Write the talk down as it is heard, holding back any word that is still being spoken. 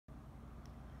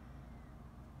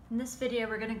In this video,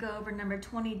 we're going to go over number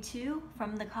 22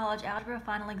 from the College Algebra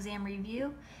Final Exam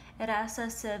Review. It asks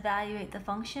us to evaluate the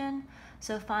function.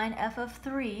 So find f of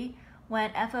 3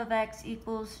 when f of x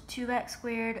equals 2x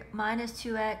squared minus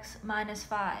 2x minus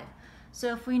 5.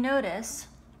 So if we notice,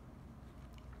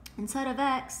 instead of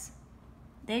x,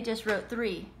 they just wrote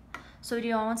 3. So we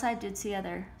do on one side, do it to the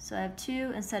other. So I have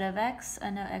 2 instead of x. I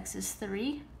know x is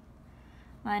 3.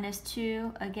 Minus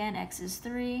 2, again, x is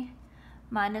 3.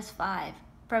 Minus 5.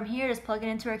 From here, just plug it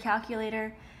into our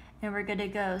calculator and we're good to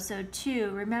go. So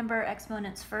 2, remember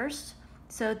exponents first.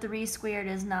 So 3 squared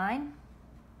is 9.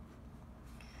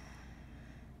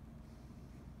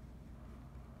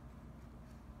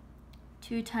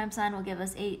 Two times 9 will give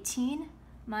us 18.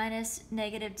 Minus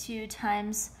negative 2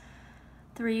 times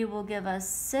 3 will give us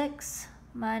 6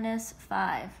 minus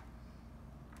 5.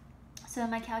 So in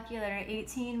my calculator,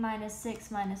 18 minus 6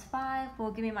 minus 5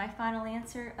 will give me my final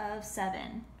answer of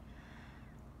 7.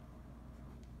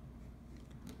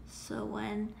 So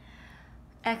when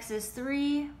x is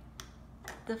 3,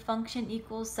 the function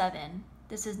equals 7.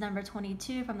 This is number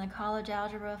 22 from the College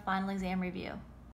Algebra Final Exam Review.